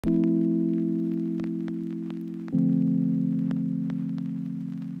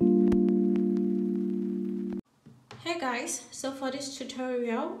guys, so for this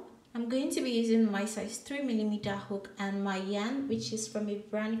tutorial I'm going to be using my size 3mm hook and my yarn, which is from a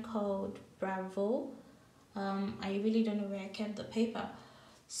brand called Bravo. I really don't know where I kept the paper.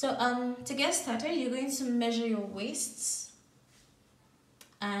 So to get started, you're going to measure your waists,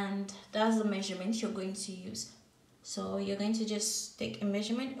 and that's the measurement you're going to use. So you're going to just take a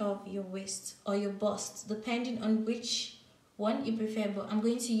measurement of your waist or your bust, depending on which one you prefer, but I'm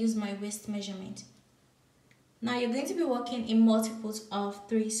going to use my waist measurement. Now you're going to be working in multiples of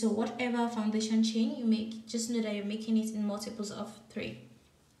 3, so whatever foundation chain you make, just know that you're making it in multiples of 3.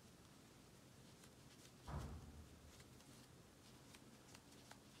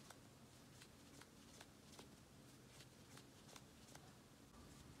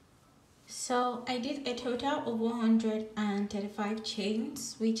 So I did a total of 135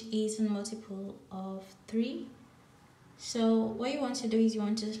 chains, which is a multiple of 3. So what you want to do is you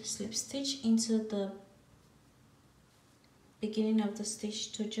want to slip stitch into the beginning of the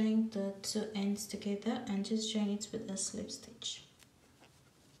stitch to join the two ends together, and just join it with a slip stitch.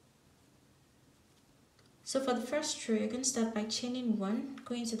 So for the first row, you're going to start by chaining 1,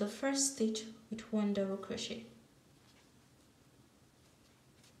 going to the first stitch with 1 double crochet,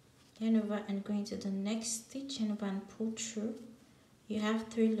 yarn over and going to the next stitch, yarn over and pull through. You have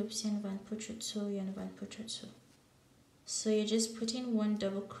 3 loops, yarn over and pull through 2, yarn over and pull through 2. So you're just putting 1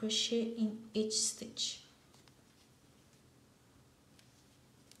 double crochet in each stitch.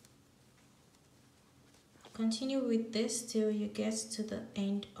 Continue with this till you get to the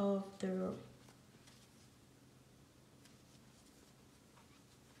end of the row.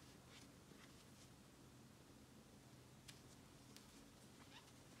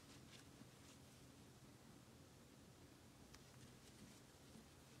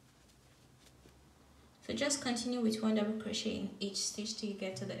 So just continue with 1 double crochet in each stitch till you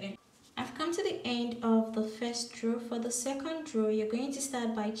get to the end. I've come to the end of the first row. For the second row, you're going to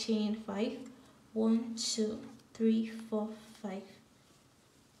start by chaining 5. 1, 2, 3, 4, 5.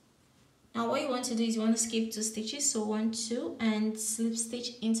 Now what you want to do is you want to skip 2 stitches, so 1, 2, and slip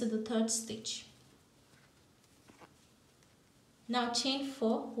stitch into the third stitch. Now chain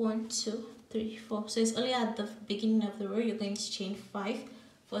 4, 1, 2, 3, 4. So it's only at the beginning of the row you're going to chain 5.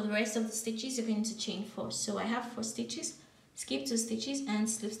 For the rest of the stitches you're going to chain 4. So I have 4 stitches, skip 2 stitches and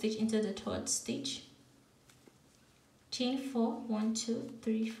slip stitch into the third stitch. Chain 4, 1, 2,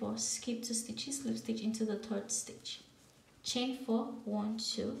 3, 4, skip 2 stitches, slip stitch into the third stitch. Chain 4, 1,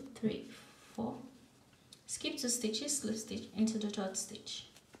 2, 3, 4, skip 2 stitches, slip stitch into the third stitch.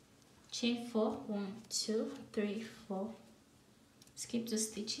 Chain 4, 1, 2, 3, 4, skip 2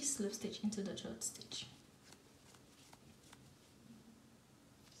 stitches, slip stitch into the third stitch.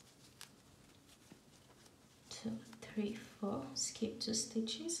 Two, 3, 4, skip 2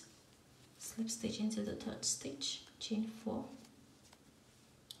 stitches, slip stitch into the third stitch. Chain 4,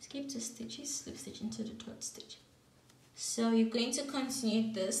 skip 2 stitches, slip stitch into the third stitch. So you're going to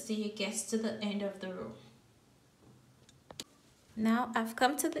continue this till you get to the end of the row. Now I've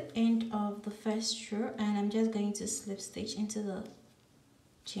come to the end of the first row, and I'm just going to slip stitch into the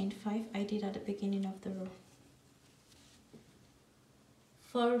chain 5 I did at the beginning of the row.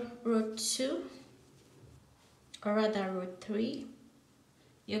 For row 2, or rather row 3,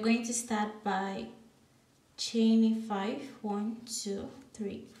 you're going to start by chaining 5, 1, 2,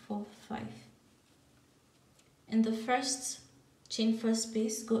 3, 4, 5. In the first chain 4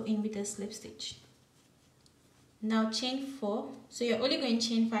 space, go in with a slip stitch. Now chain 4, so you're only going to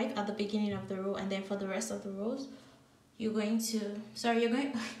chain 5 at the beginning of the row, and then for the rest of the rows you're going to,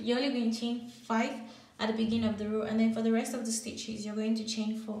 you're only going to chain 5 at the beginning of the row, and then for the rest of the stitches you're going to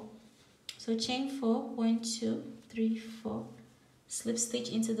chain 4. So chain 4, 1, 2, 3, 4, slip stitch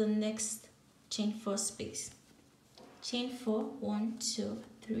into the next chain 4 space. Chain 4, 1, 2,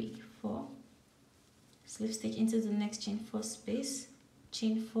 3, 4, slip stitch into the next chain 4 space.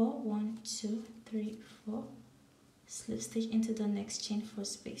 Chain 4, 1, 2, 3, 4, slip stitch into the next chain 4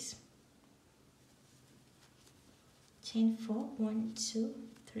 space. Chain 4, 1, 2,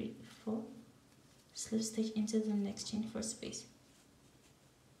 3, 4, slip stitch into the next chain 4 space.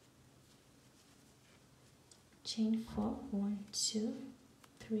 Chain 4, 1, 2,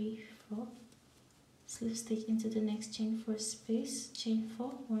 3, 4, slip stitch into the next chain 4 space. Chain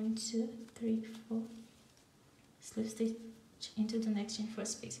 4, 1, 2, 3, 4, slip stitch into the next chain 4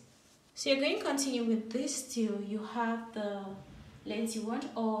 space. So you're going to continue with this till you have the length you want,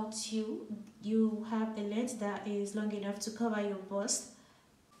 or till you have a length that is long enough to cover your bust.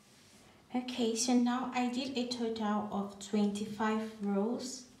 Okay, so now I did a total of 25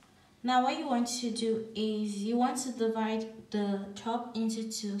 rows, Now what you want to do is you want to divide the top into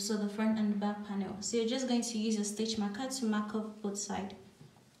two, so the front and the back panel. So you're just going to use a stitch marker to mark off both sides.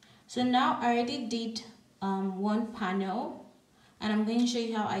 So now I already did one panel, and I'm going to show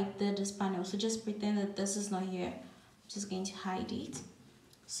you how I did this panel. So just pretend that this is not here. I'm just going to hide it.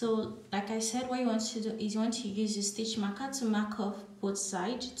 So like I said, what you want to do is you want to use your stitch marker to mark off both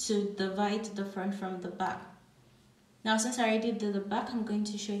sides to divide the front from the back. Now since I already did the back, I'm going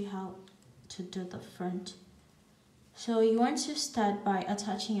to show you how to do the front. So you want to start by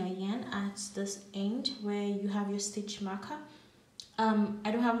attaching your yarn at this end where you have your stitch marker.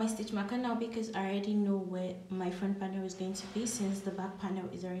 I don't have my stitch marker now because I already know where my front panel is going to be since the back panel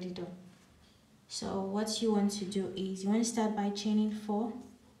is already done. So what you want to do is you want to start by chaining 4.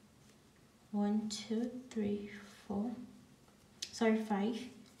 1, 2, 3, 4. Sorry, 5.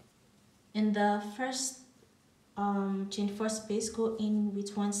 In the first chain 4 space, go in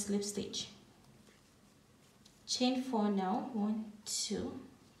with 1 slip stitch. Chain 4 now. 1, 2,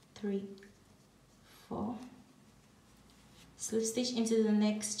 3, 4. Slip stitch into the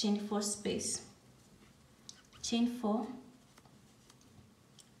next chain 4 space. Chain 4.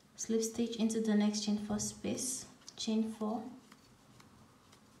 Slip stitch into the next chain 4 space. Chain 4.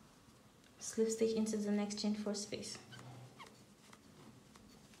 Slip stitch into the next chain 4 space.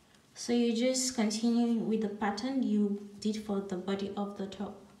 So you just continue with the pattern you did for the body of the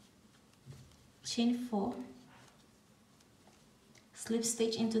top. Chain 4. Slip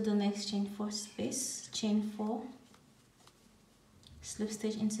stitch into the next chain 4 space. Chain 4. Slip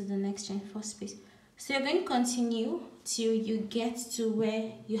stitch into the next chain 4 space. So you're going to continue till you get to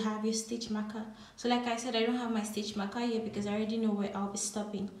where you have your stitch marker. So like I said, I don't have my stitch marker here because I already know where I'll be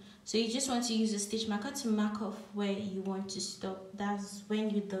stopping. So you just want to use a stitch marker to mark off where you want to stop. That's when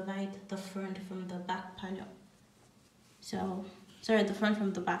you divide the front from the back panel. So, sorry, the front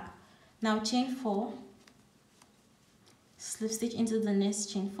from the back. Now chain 4. Slip stitch into the next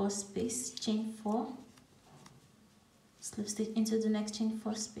chain 4 space. Chain 4. Slip stitch into the next chain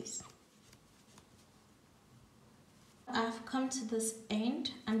 4 space. I've come to this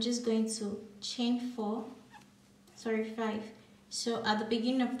end. I'm just going to chain 5. So at the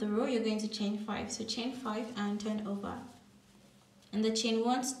beginning of the row, you're going to chain 5. So chain 5 and turn over. In the chain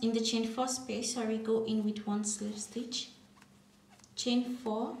 4 space, go in with 1 slip stitch. Chain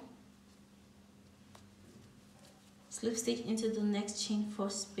 4. Slip stitch into the next chain 4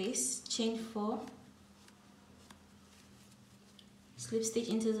 space. Chain 4. Slip stitch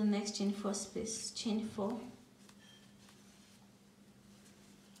into the next chain 4 space. Chain 4.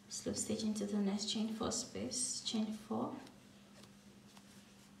 Slip stitch into the next chain 4 space. Chain 4.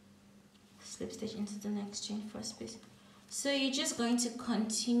 Slip stitch into the next chain 4 space. So you're just going to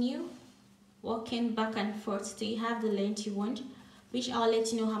continue walking back and forth till you have the length you want, which I'll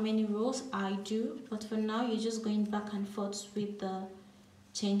let you know how many rows I do, but for now you're just going back and forth with the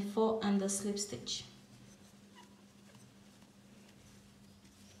chain 4 and the slip stitch.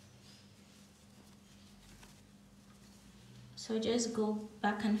 So just go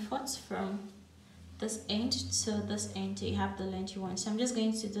back and forth from this end to this end till you have the length you want. So I'm just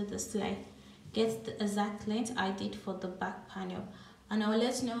going to do this till I get the exact length I did for the back panel, and I'll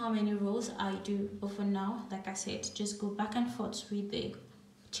let you know how many rows I do. But for now, like I said, just go back and forth with the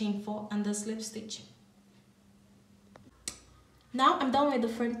chain 4 and the slip stitch. Now I'm done with the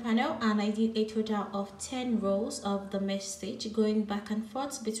front panel, and I did a total of 10 rows of the mesh stitch going back and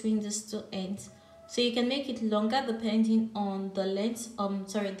forth between these two ends. So you can make it longer depending on the length,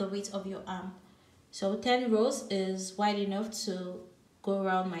 the width of your arm. So 10 rows is wide enough to go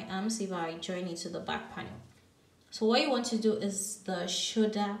around my arms if I join it to the back panel. So what you want to do is the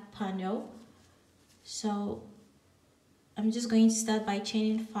shoulder panel. So I'm just going to start by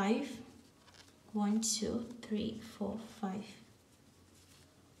chaining 5. 1, 2, 3, 4, 5.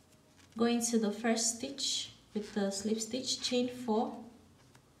 Go into the first stitch with the slip stitch, chain 4.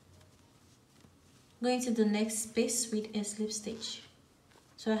 Go into the next space with a slip stitch.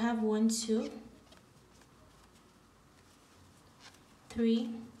 So I have 1, 2, 3,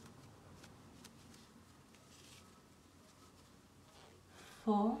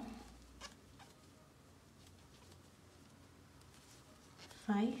 4,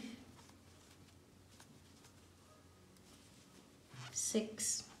 5,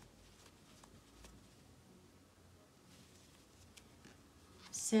 6,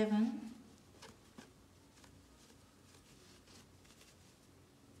 7,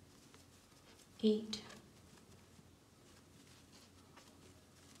 8,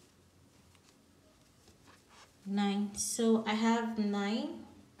 9. So I have 9,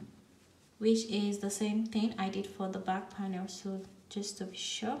 which is the same thing I did for the back panel. So just to be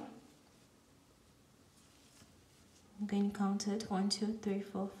sure, I'm going to count it. 1 2 3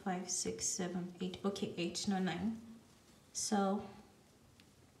 4 5 6 7 8. Okay, 8, not 9. So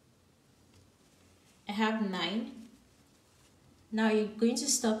I have 9. Now you're going to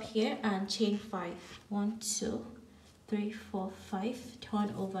stop here and chain 5. 1 2 3 4 5.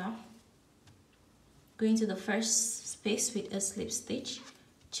 Turn over. Going to the first space with a slip stitch.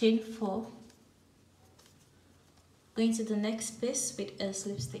 Chain 4. Going to the next space with a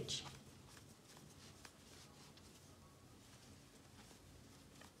slip stitch.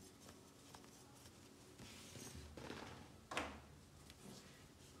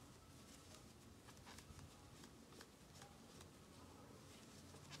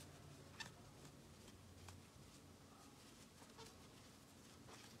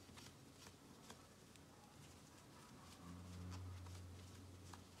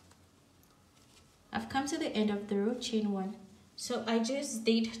 I've come to the end of the row, chain 1. So I just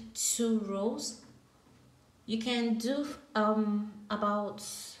did 2 rows. You can do about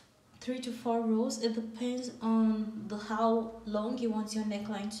 3 to 4 rows. It depends on how long you want your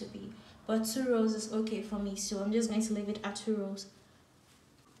neckline to be. But 2 rows is okay for me, so I'm just going to leave it at 2 rows.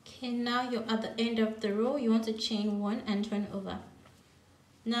 Okay, now you're at the end of the row. You want to chain 1 and turn over.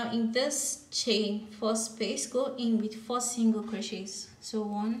 Now in this chain 4 space, go in with 4 single crochets. So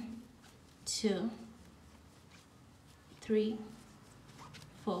 1 2 3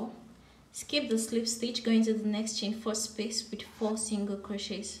 4. Skip the slip stitch, go into the next chain 4 space with 4 single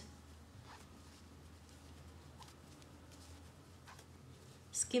crochets.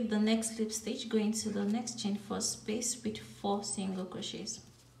 Skip the next slip stitch, go into the next chain 4 space with 4 single crochets.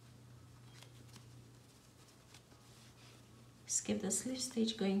 Skip the slip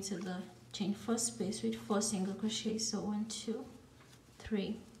stitch, go into the chain 4 space with 4 single crochets. So 1 2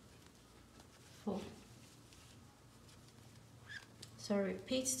 3 4. So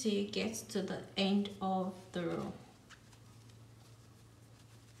repeat till you get to the end of the row.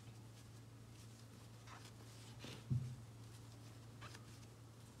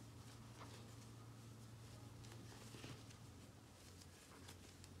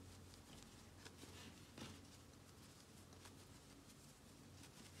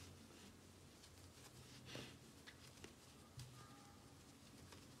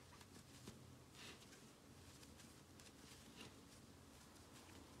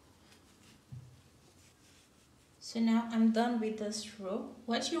 So now I'm done with this row.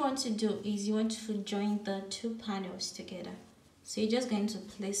 What you want to do is you want to join the 2 panels together. So you're just going to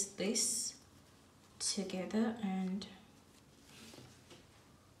place this together and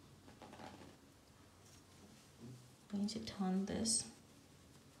I'm going to turn this.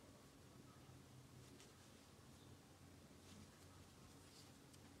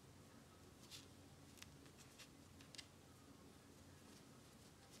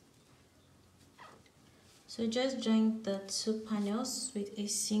 So just join the 2 panels with a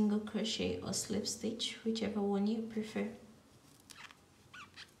single crochet or slip stitch, whichever one you prefer.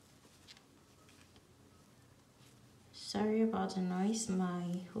 Sorry about the noise my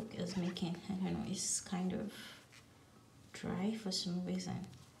hook is making. I don't know, it's kind of dry for some reason.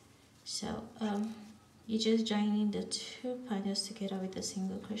 So you just joining the 2 panels together with a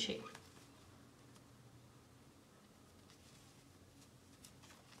single crochet.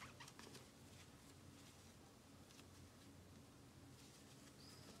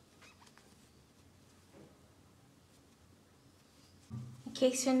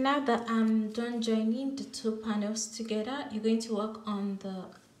 Okay, so now that I'm done joining the 2 panels together, you're going to work on the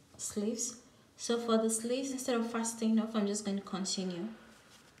sleeves. So for the sleeves, instead of fastening off, I'm just going to continue.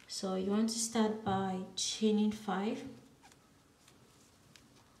 So you want to start by chaining 5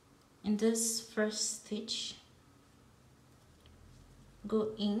 in this first stitch.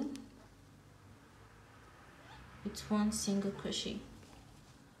 Go in with 1 single crochet.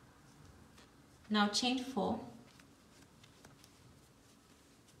 Now chain 4.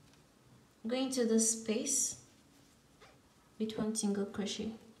 Go into the space with 1 single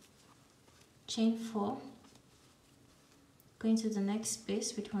crochet. Chain 4. Go into the next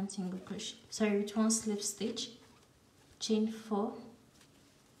space with 1 single crochet. With 1 slip stitch. Chain 4.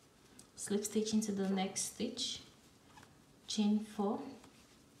 Slip stitch into the next stitch. Chain 4.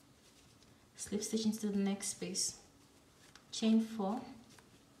 Slip stitch into the next space. Chain 4.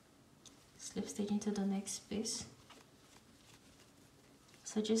 Slip stitch into the next space.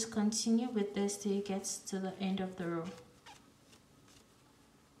 So just continue with this till you get to the end of the row.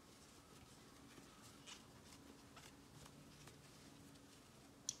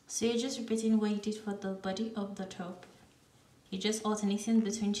 So you're just repeating what you did for the body of the top. You're just alternating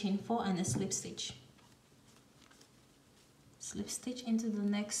between chain 4 and a slip stitch. Slip stitch into the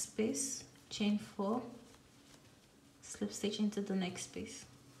next space, chain 4, slip stitch into the next space.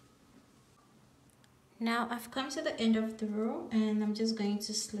 Now I've come to the end of the row and I'm just going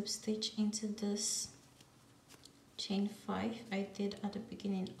to slip stitch into this chain 5 I did at the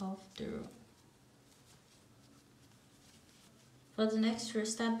beginning of the row. For the next row,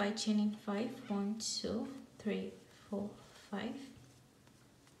 start by chaining 5. 1, 2, 3, 4, 5.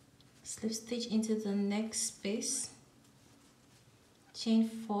 Slip stitch into the next space. Chain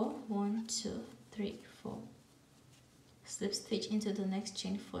 4. 1, 2, 3, 4. Slip stitch into the next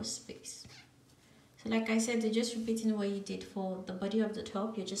chain 4 space. So like I said, you're just repeating what you did for the body of the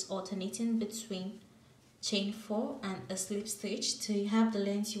top. You're just alternating between chain 4 and a slip stitch till you have the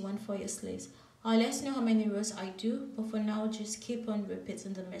length you want for your sleeves. I'll let you know how many rows I do, but for now just keep on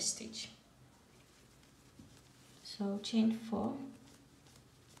repeating the mesh stitch. So chain 4,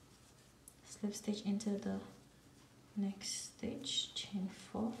 slip stitch into the next stitch, chain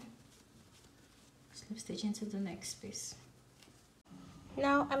 4, slip stitch into the next space.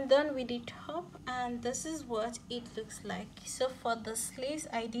 Now I'm done with the top and this is what it looks like. So for the sleeves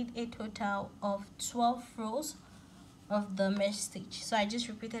I did a total of 12 rows of the mesh stitch. So I just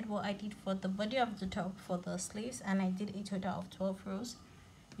repeated what I did for the body of the top for the sleeves and I did a total of 12 rows.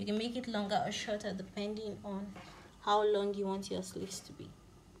 You can make it longer or shorter depending on how long you want your sleeves to be.